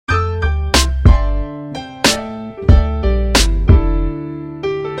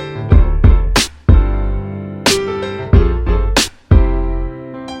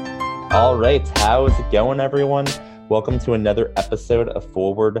right, how's it going, everyone? Welcome to another episode of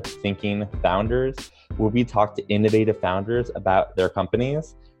Forward Thinking Founders, where we talk to innovative founders about their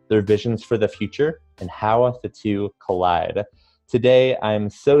companies, their visions for the future, and how the two collide. Today, I'm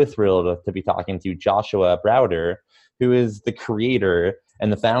so thrilled to be talking to Joshua Browder, who is the creator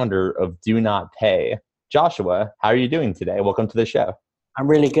and the founder of Do Not Pay. Joshua, how are you doing today? Welcome to the show. I'm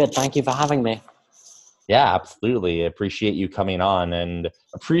really good. Thank you for having me. Yeah, absolutely. Appreciate you coming on and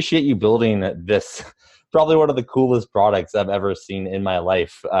appreciate you building this, probably one of the coolest products I've ever seen in my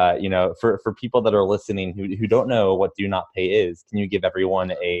life. For people that are listening who don't know what Do Not Pay is, can you give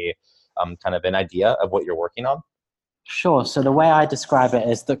everyone a kind of an idea of what you're working on? Sure. So the way I describe it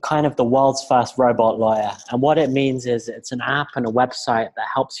is the world's first robot lawyer. And what it means is it's an app and a website that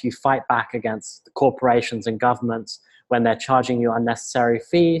helps you fight back against the corporations and governments when they're charging you unnecessary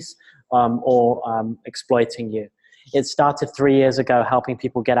fees or exploiting you. It started 3 years ago helping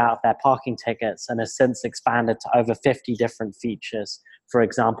people get out of their parking tickets and has since expanded to over 50 different features. For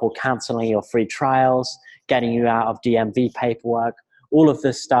example, canceling your free trials, getting you out of DMV paperwork, all of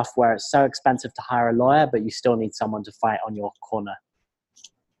this stuff where it's so expensive to hire a lawyer, but you still need someone to fight on your corner.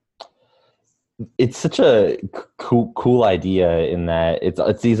 It's such a cool idea in that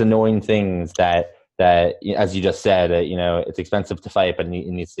it's these annoying things that as you just said, it's expensive to fight, but it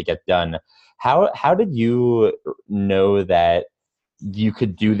needs to get done. How did you know that you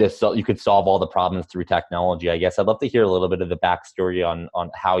could do this? So you could solve all the problems through technology. I guess I'd love to hear a little bit of the backstory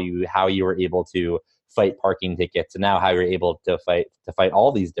on how you were able to fight parking tickets, and now how you're able to fight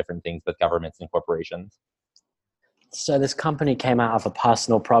all these different things with governments and corporations. So this company came out of a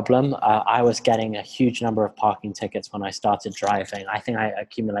personal problem. I was getting a huge number of parking tickets when I started driving. I think I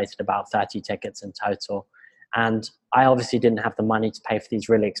accumulated about 30 tickets in total. And I obviously didn't have the money to pay for these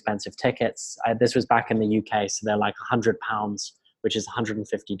really expensive tickets. This was back in the UK, so they're like £100, which is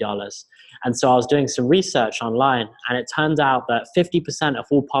 $150. And so I was doing some research online, and it turned out that 50% of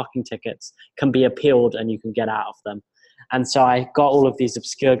all parking tickets can be appealed and you can get out of them. And so I got all of these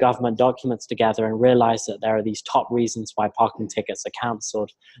obscure government documents together and realized that there are these top reasons why parking tickets are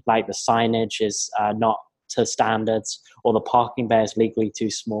cancelled, like the signage is not to standards, or the parking bay is legally too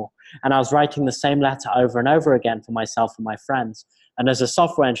small. And I was writing the same letter over and over again for myself and my friends. And as a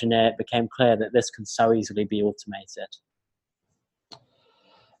software engineer, it became clear that this can so easily be automated.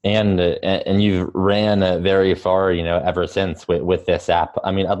 And you've ran very far, ever since with this app.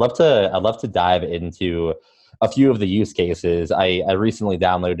 I mean, I'd love to dive into a few of the use cases. I recently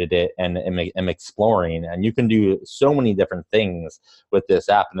downloaded it and am exploring, and you can do so many different things with this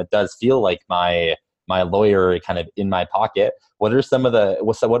app, and it does feel like my lawyer kind of in my pocket. What are some of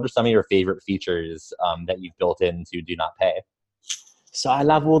your favorite features that you've built into Do Not Pay? So I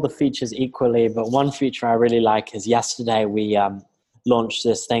love all the features equally, but one feature I really like is yesterday we launched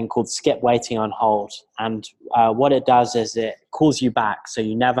this thing called Skip Waiting on Hold. And what it does is it calls you back, so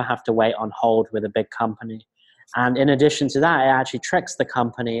you never have to wait on hold with a big company. And in addition to that, it actually tricks the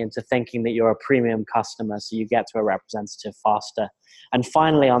company into thinking that you're a premium customer, so you get to a representative faster. And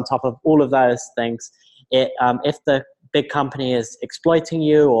finally, on top of all of those things, if the big company is exploiting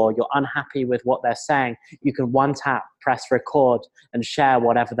you or you're unhappy with what they're saying, you can one tap, press record, and share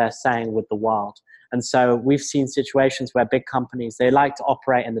whatever they're saying with the world. And so we've seen situations where big companies, they like to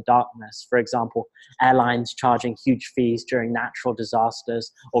operate in the darkness. For example, airlines charging huge fees during natural disasters,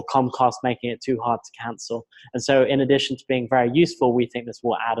 or Comcast making it too hard to cancel. And so in addition to being very useful, we think this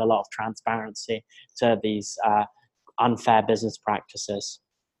will add a lot of transparency to these unfair business practices.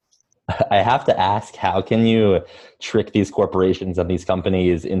 I have to ask, how can you trick these corporations and these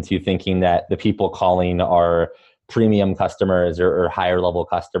companies into thinking that the people calling are premium customers or higher level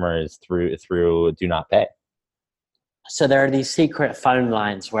customers through Do Not Pay? So there are these secret phone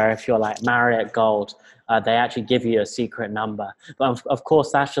lines where if you're like Marriott Gold, they actually give you a secret number. But of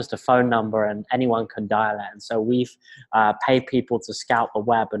course, that's just a phone number and anyone can dial it. And so we've paid people to scout the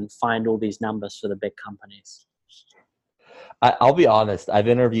web and find all these numbers for the big companies. I'll be honest. I've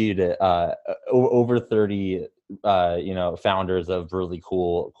interviewed over 30, founders of really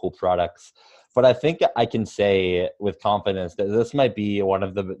cool products, but I think I can say with confidence that this might be one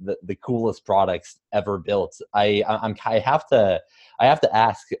of the coolest products ever built. I have to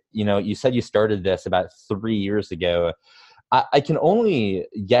ask. You said you started this about 3 years ago. I can only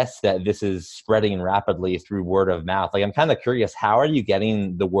guess that this is spreading rapidly through word of mouth. Like, I'm kind of curious, how are you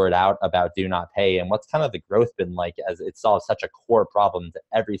getting the word out about Do Not Pay, and what's kind of the growth been like as it solves such a core problem to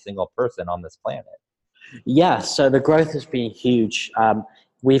every single person on this planet? Yeah, so the growth has been huge.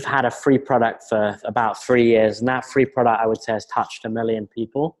 We've had a free product for about 3 years, and that free product, I would say, has touched 1 million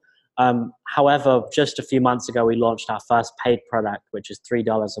people. However, just a few months ago, we launched our first paid product, which is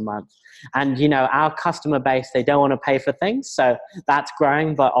 $3 a month. And, our customer base, they don't want to pay for things. So that's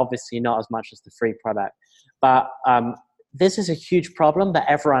growing, but obviously not as much as the free product. But this is a huge problem that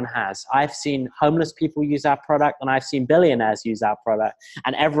everyone has. I've seen homeless people use our product, and I've seen billionaires use our product,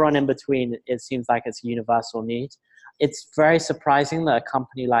 and everyone in between. It seems like it's a universal need. It's very surprising that a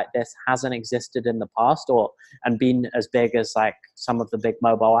company like this hasn't existed in the past and been as big as like some of the big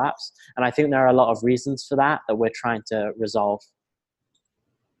mobile apps. And I think there are a lot of reasons for that we're trying to resolve.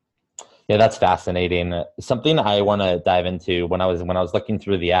 Yeah, that's fascinating. Something I want to dive into when I was looking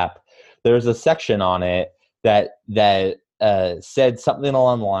through the app, there's a section on it that said something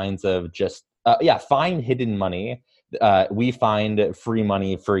along the lines of just find hidden money. We find free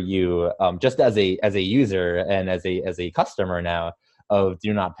money for you, just as a user and as a customer now of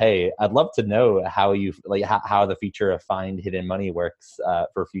Do Not Pay. I'd love to know how you how the feature of find hidden money works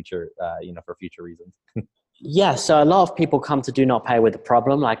for future reasons. Yeah, so a lot of people come to Do Not Pay with a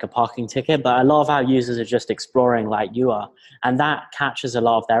problem, like a parking ticket, but a lot of our users are just exploring like you are. And that catches a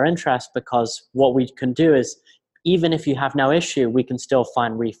lot of their interest, because what we can do is, even if you have no issue, we can still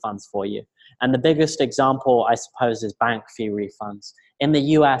find refunds for you. And the biggest example, I suppose, is bank fee refunds. In the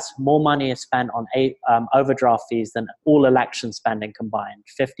US, more money is spent on overdraft fees than all election spending combined,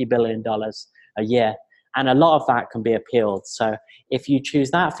 $50 billion a year. And a lot of that can be appealed. So if you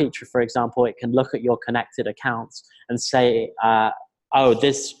choose that feature, for example, it can look at your connected accounts and say,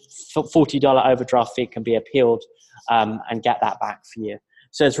 this $40 overdraft fee can be appealed, and get that back for you.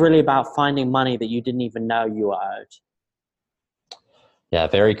 So it's really about finding money that you didn't even know you were owed. Yeah,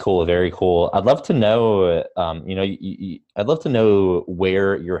 very cool, very cool. I'd love to know, I'd love to know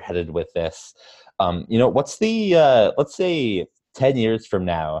where you're headed with this. What's the, let's say 10 years from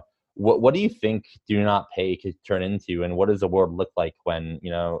now, what do you think Do Not Pay could turn into, and what does the world look like when,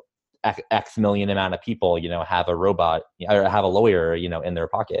 X million amount of people, have a robot or have a lawyer, in their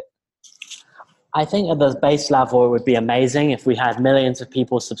pocket? I think at the base level, it would be amazing if we had millions of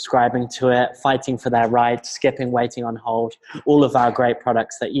people subscribing to it, fighting for their rights, skipping waiting on hold, all of our great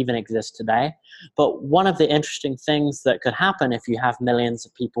products that even exist today. But one of the interesting things that could happen if you have millions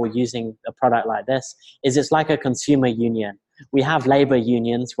of people using a product like this is it's like a consumer union. We have labor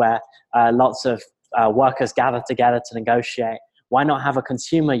unions where lots of workers gather together to negotiate. Why not have a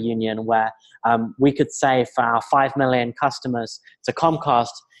consumer union where we could say for our 5 million customers to Comcast,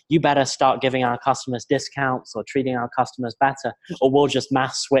 you better start giving our customers discounts or treating our customers better, or we'll just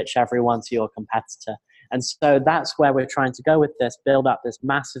mass switch everyone to your competitor. And so that's where we're trying to go with this, build up this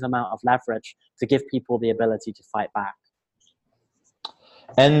massive amount of leverage to give people the ability to fight back.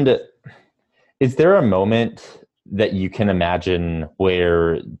 And is there a moment that you can imagine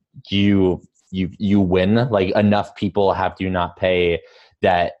where you win, like enough people have Do Not Pay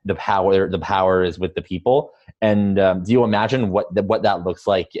that the power is with the people? And do you imagine what that looks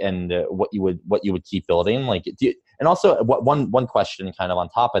like, and what you would keep building? And also one question kind of on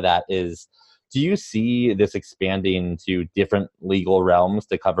top of that is, do you see this expanding to different legal realms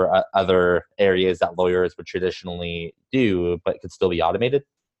to cover other areas that lawyers would traditionally do, but could still be automated?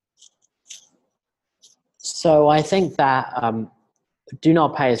 So I think that Do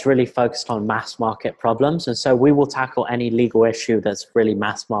Not Pay is really focused on mass market problems. And so we will tackle any legal issue that's really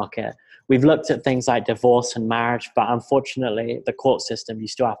mass market. We've looked at things like divorce and marriage, but unfortunately, the court system, you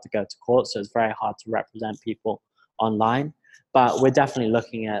still have to go to court. So it's very hard to represent people online. But we're definitely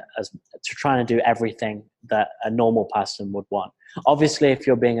looking at trying to do everything that a normal person would want. Obviously, if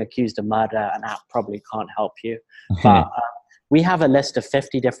you're being accused of murder, an app probably can't help you. Mm-hmm. But we have a list of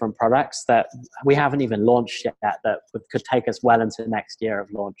 50 different products that we haven't even launched yet that could take us well into the next year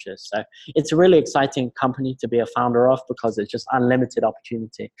of launches. So it's a really exciting company to be a founder of, because it's just unlimited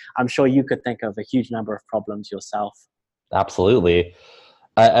opportunity. I'm sure you could think of a huge number of problems yourself. Absolutely.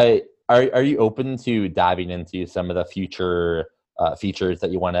 Are you open to diving into some of the future features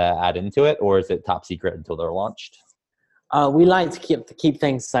that you want to add into it, or is it top secret until they're launched? We like to keep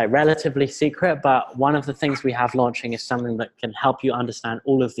things like relatively secret, but one of the things we have launching is something that can help you understand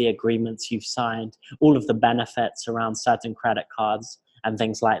all of the agreements you've signed, all of the benefits around certain credit cards and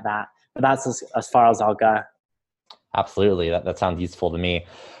things like that. But that's as far as I'll go. Absolutely. That sounds useful to me.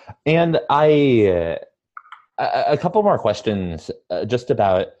 And a couple more questions just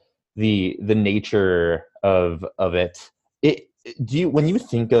about the nature of it. When you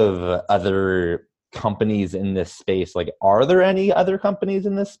think of other companies in this space, like, are there any other companies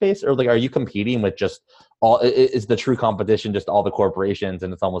in this space, or like, are you competing with just is the true competition just all the corporations,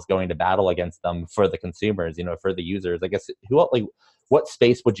 and it's almost going to battle against them for the consumers, for the users? I guess what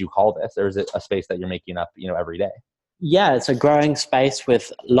space would you call this, or is it a space that you're making up, every day? Yeah, it's a growing space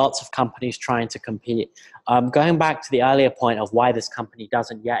with lots of companies trying to compete. Going back to the earlier point of why this company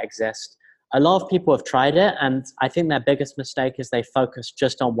doesn't yet exist, a lot of people have tried it, and I think their biggest mistake is they focus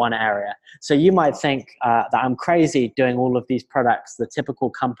just on one area. So you might think that I'm crazy doing all of these products. The typical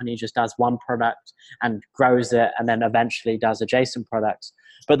company just does one product and grows it, and then eventually does adjacent products.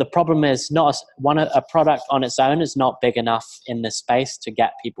 But the problem is not a product on its own is not big enough in this space to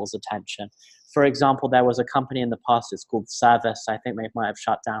get people's attention. For example, there was a company in the past, it's called Service, I think they might have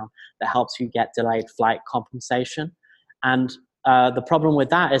shut down, that helps you get delayed flight compensation. And the problem with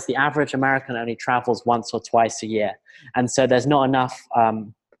that is the average American only travels once or twice a year. And so there's not enough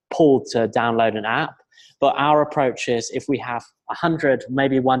pull to download an app. But our approach is if we have 100,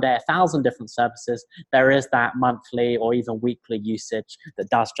 maybe one day 1,000 different services, there is that monthly or even weekly usage that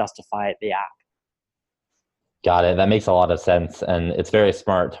does justify the app. Got it. That makes a lot of sense. And it's very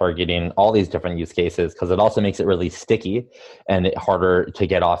smart targeting all these different use cases because it also makes it really sticky and harder to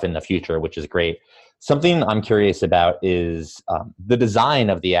get off in the future, which is great. Something I'm curious about is the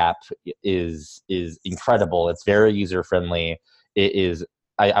design of the app is incredible. It's very user friendly. It is,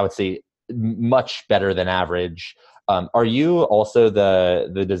 I would say, much better than average. Are you also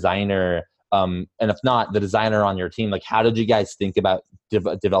the designer? And if not, the designer on your team, like how did you guys think about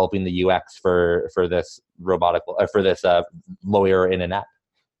developing the UX for this lawyer in an app?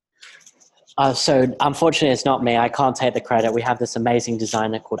 So unfortunately, it's not me. I can't take the credit. We have this amazing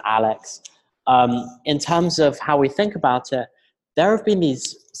designer called Alex. In terms of how we think about it, there have been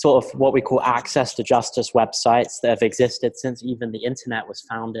these sort of what we call access to justice websites that have existed since even the internet was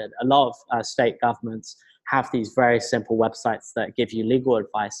founded. A lot of state governments have these very simple websites that give you legal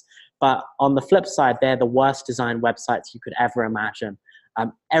advice. But on the flip side, they're the worst designed websites you could ever imagine.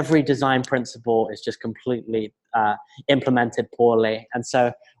 Every design principle is just completely implemented poorly. And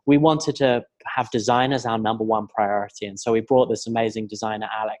so we wanted to have design as our number one priority. And so we brought this amazing designer,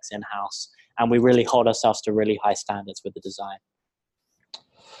 Alex, in-house. And we really hold ourselves to really high standards with the design.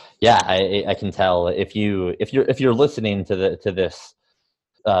 Yeah, I can tell if you're listening to this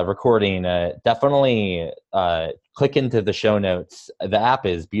recording, definitely click into the show notes. The app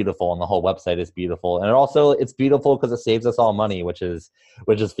is beautiful and the whole website is beautiful, and it's beautiful because it saves us all money, which is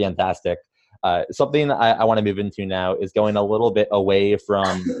fantastic. Something I want to move into now is going a little bit away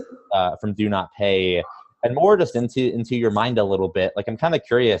from Do Not Pay and more just into your mind a little bit. Like I'm kind of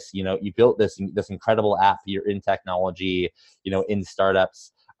curious. You built this incredible app. You're in technology. In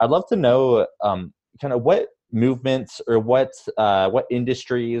startups. I'd love to know kind of what movements or what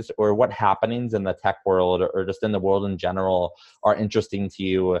industries or what happenings in the tech world or just in the world in general are interesting to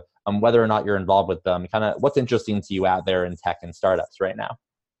you, whether or not you're involved with them. Kind of what's interesting to you out there in tech and startups right now?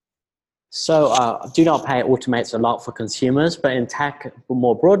 So Do Not Pay automates a lot for consumers, but in tech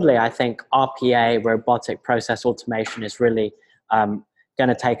more broadly, I think RPA, robotic process automation, is really going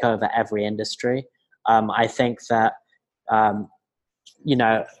to take over every industry. I think that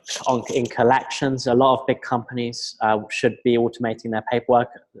in collections, a lot of big companies should be automating their paperwork.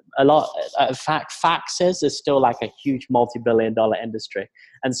 In fact, faxes is still like a huge multi-billion-dollar industry.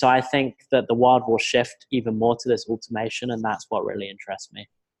 And so I think that the world will shift even more to this automation, and that's what really interests me.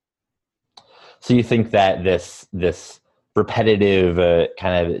 So you think that this repetitive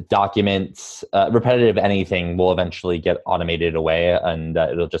kind of documents, repetitive anything will eventually get automated away and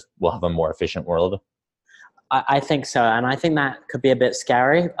we'll have a more efficient world? I think so. And I think that could be a bit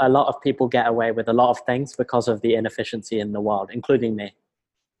scary. A lot of people get away with a lot of things because of the inefficiency in the world, including me.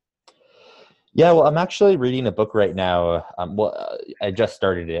 Yeah, well, I'm actually reading a book right now. I just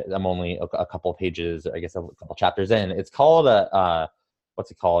started it. I'm only a couple pages, I guess a couple chapters in. It's called, what's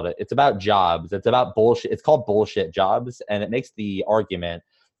it called? It's about jobs. It's about bullshit. It's called Bullshit Jobs. And it makes the argument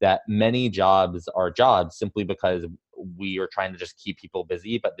that many jobs are jobs simply because we are trying to just keep people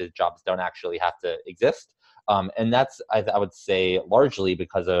busy, but the jobs don't actually have to exist. And that's, I would say, largely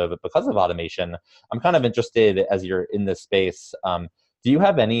because of automation. I'm kind of interested, as you're in this space, do you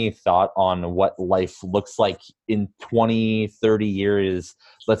have any thought on what life looks like in 20, 30 years,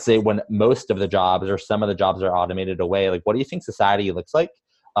 let's say when most of the jobs or some of the jobs are automated away? Like, what do you think society looks like?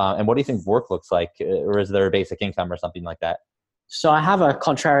 And what do you think work looks like? Or is there a basic income or something like that? So I have a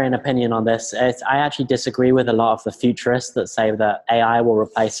contrarian opinion on this. I actually disagree with a lot of the futurists that say that AI will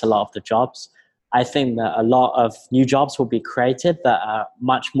replace a lot of the jobs. I think that a lot of new jobs will be created that are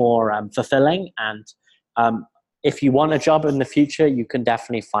much more fulfilling. And if you want a job in the future, you can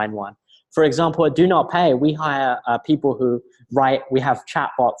definitely find one. For example, at Do Not Pay, we hire people who write. We have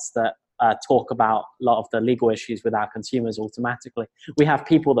chatbots that talk about a lot of the legal issues with our consumers automatically. We have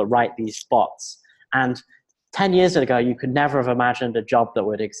people that write these bots. And 10 years ago, you could never have imagined a job that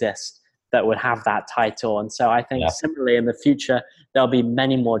would exist. that would have that title. And so I think Yeah. similarly in the future, there'll be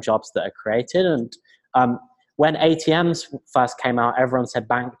many more jobs that are created. And when ATMs first came out, everyone said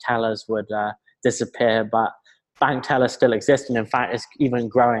bank tellers would disappear, but bank tellers still exist. And in fact, it's even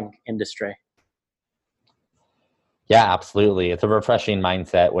growing industry. Yeah, absolutely. It's a refreshing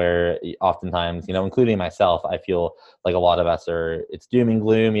mindset where oftentimes, including myself, I feel like a lot of us it's doom and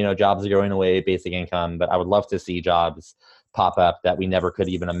gloom, jobs are going away, basic income, but I would love to see jobs pop up that we never could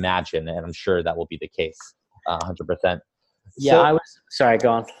even imagine. And I'm sure that will be the case, 100%. Yeah, sorry,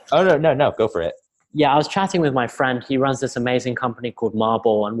 go on. Oh, no, go for it. Yeah, I was chatting with my friend. He runs this amazing company called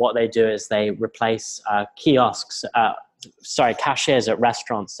Marble, and what they do is they replace cashiers at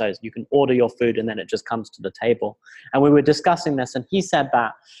restaurants, so you can order your food and then it just comes to the table. And we were discussing this, and he said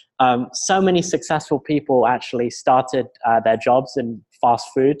that so many successful people actually started their jobs in fast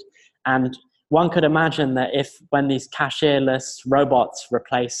food, and one could imagine that when these cashierless robots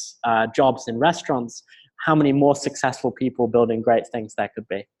replace jobs in restaurants, how many more successful people building great things there could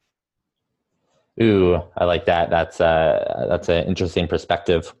be. Ooh, I like that. That's an interesting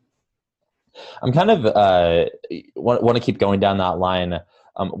perspective. I'm kind of want to keep going down that line.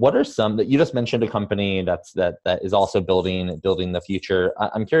 What are some that you just mentioned a company that is also building the future?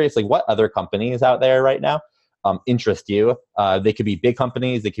 I'm curious, like what other companies out there right now interest you? They could be big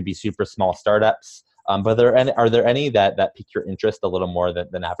companies, they could be super small startups. But are there any that pique your interest a little more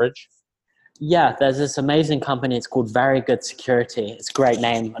than average? Yeah, there's this amazing company. It's called Very Good Security. It's a great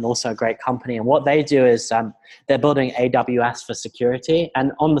name and also a great company. And what they do is they're building AWS for security.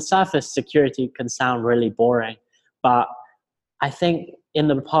 And on the surface, security can sound really boring. But I think in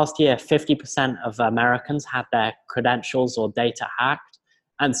the past year, 50% of Americans had their credentials or data hacked.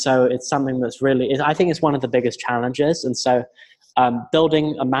 And so it's something that's I think it's one of the biggest challenges. And so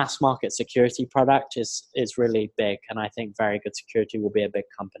building a mass market security product is really big. And I think Very Good Security will be a big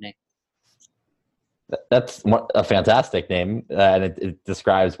company. That's a fantastic name, and it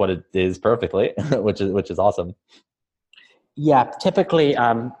describes what it is perfectly, which is awesome. Yeah, typically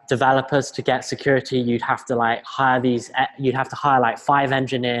developers, to get security, you'd have to hire like 5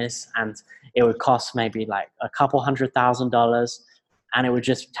 engineers, and it would cost maybe like a couple $100,000, and it would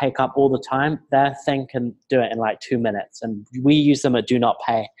just take up all the time. Their thing can do it in like 2 minutes, and we use them at Do Not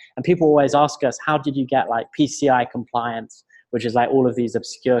Pay. And people always ask us, how did you get like PCI compliance, which is like all of these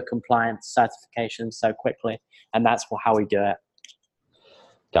obscure compliance certifications so quickly? And that's how we do it.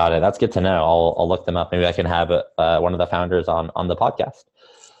 Got it. That's good to know. I'll look them up. Maybe I can have one of the founders on the podcast.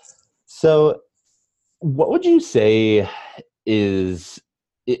 So what would you say is,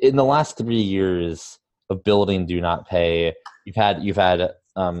 in the last 3 years of building Do Not Pay, you've had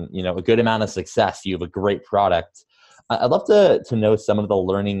a good amount of success. You have a great product. I'd love to know some of the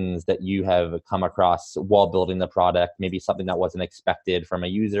learnings that you have come across while building the product, maybe something that wasn't expected from a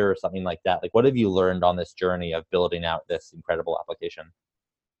user or something like that. Like, what have you learned on this journey of building out this incredible application?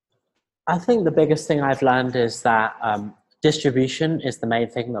 I think the biggest thing I've learned is that distribution is the main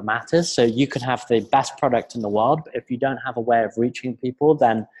thing that matters. So you can have the best product in the world, but if you don't have a way of reaching people,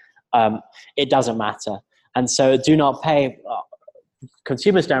 then it doesn't matter. And so Do Not Pay,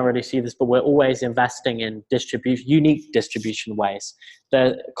 consumers don't really see this, but we're always investing in unique distribution ways.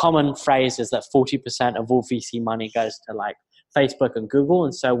 The common phrase is that 40% of all VC money goes to like Facebook and Google.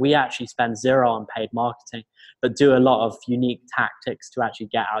 And so we actually spend 0 on paid marketing, but do a lot of unique tactics to actually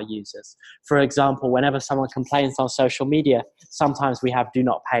get our users. For example, whenever someone complains on social media, sometimes we have Do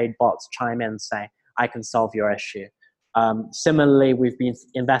Not Pay bots chime in and say, I can solve your issue. Similarly, we've been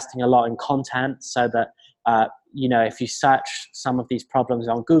investing a lot in content so that if you search some of these problems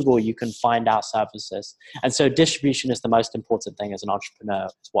on Google, you can find our services. And so distribution is the most important thing as an entrepreneur.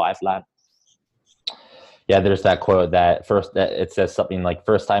 It's what I've learned. Yeah, there's that quote that it says something like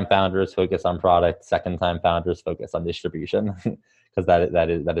first-time founders focus on product, second-time founders focus on distribution, because that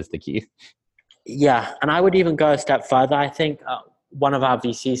is the key. Yeah, and I would even go a step further. I think one of our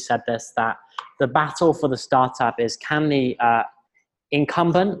VCs said this, that the battle for the startup is, can the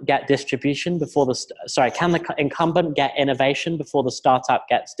incumbent get distribution before can the incumbent get innovation before the startup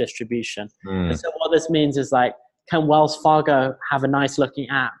gets distribution? And so what this means is, like, can Wells Fargo have a nice looking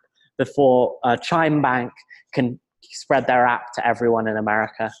app before Chime Bank can spread their app to everyone in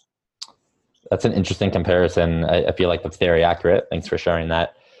America? That's an interesting comparison. I feel like that's very accurate. Thanks for sharing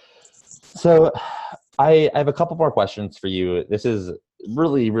that. So I have a couple more questions for you. This is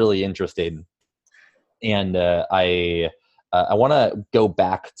really, really interesting. And I want to go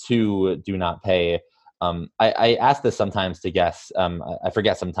back to Do Not Pay. I ask this sometimes to guests. I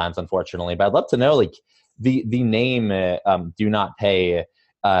forget sometimes, unfortunately, but I'd love to know, like, the name Do Not Pay.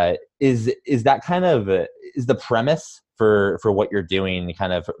 Is that kind of is the premise for what you're doing,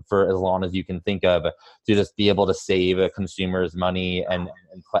 kind of for as long as you can think of, to just be able to save consumers money and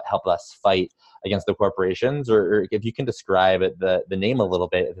help us fight against the corporations? Or if you can describe the name a little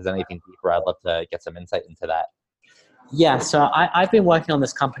bit, if there's anything deeper, I'd love to get some insight into that. Yeah, so I've been working on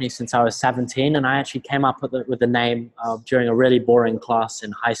this company since I was 17, and I actually came up with the name during a really boring class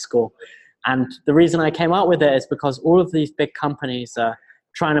in high school. And the reason I came up with it is because all of these big companies are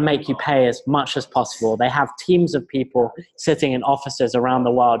trying to make you pay as much as possible. They have teams of people sitting in offices around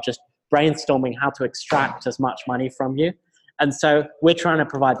the world just brainstorming how to extract as much money from you. And so we're trying to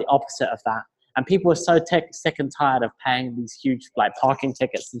provide the opposite of that. And people are so sick and tired of paying these huge like parking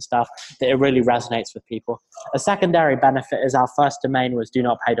tickets and stuff that it really resonates with people. A secondary benefit is our first domain was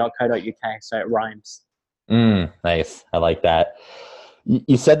donotpay.co.uk, so it rhymes. Nice. I like that.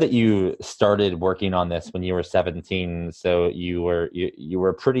 You said that you started working on this when you were 17, so you were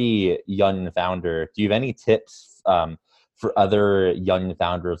a pretty young founder. Do you have any tips for other young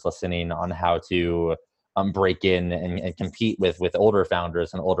founders listening on how to break in and compete with older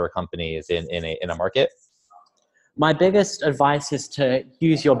founders and older companies in a market? My biggest advice is to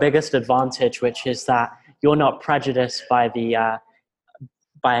use your biggest advantage, which is that you're not prejudiced by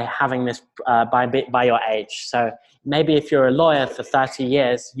by having this by your age. So maybe if you're a lawyer for 30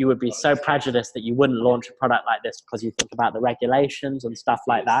 years, you would be so prejudiced that you wouldn't launch a product like this because you think about the regulations and stuff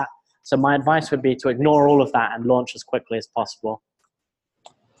like that. So my advice would be to ignore all of that and launch as quickly as possible.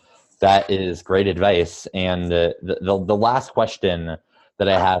 That is great advice. And the last question that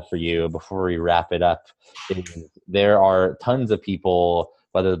I have for you before we wrap it up is, there are tons of people,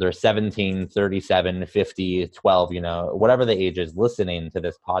 whether they're 17, 37, 50, 12, whatever the age is, listening to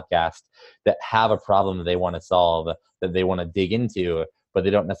this podcast, that have a problem that they want to solve, that they want to dig into, but they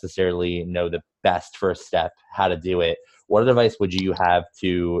don't necessarily know the best first step, how to do it. What advice would you have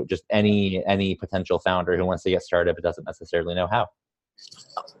to just any potential founder who wants to get started but doesn't necessarily know how?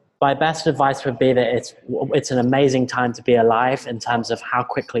 My best advice would be that it's an amazing time to be alive in terms of how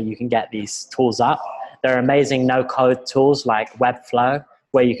quickly you can get these tools up. There are amazing no-code tools like Webflow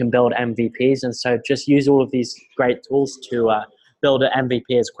where you can build MVPs. And so just use all of these great tools to build an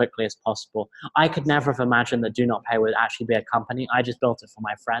MVP as quickly as possible. I could never have imagined that Do Not Pay would actually be a company. I just built it for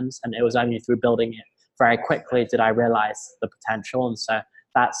my friends, and it was only through building it very quickly did I realize the potential. And so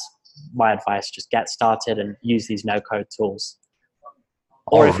that's my advice. Just get started and use these no-code tools.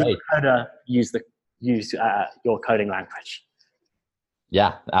 Or if you're a coder, use your coding language.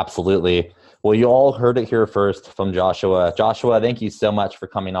 Yeah, absolutely. Well, you all heard it here first from Joshua. Joshua, thank you so much for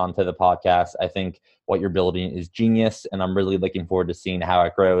coming on to the podcast. I think what you're building is genius, and I'm really looking forward to seeing how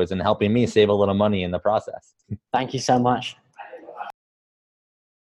it grows and helping me save a little money in the process. Thank you so much.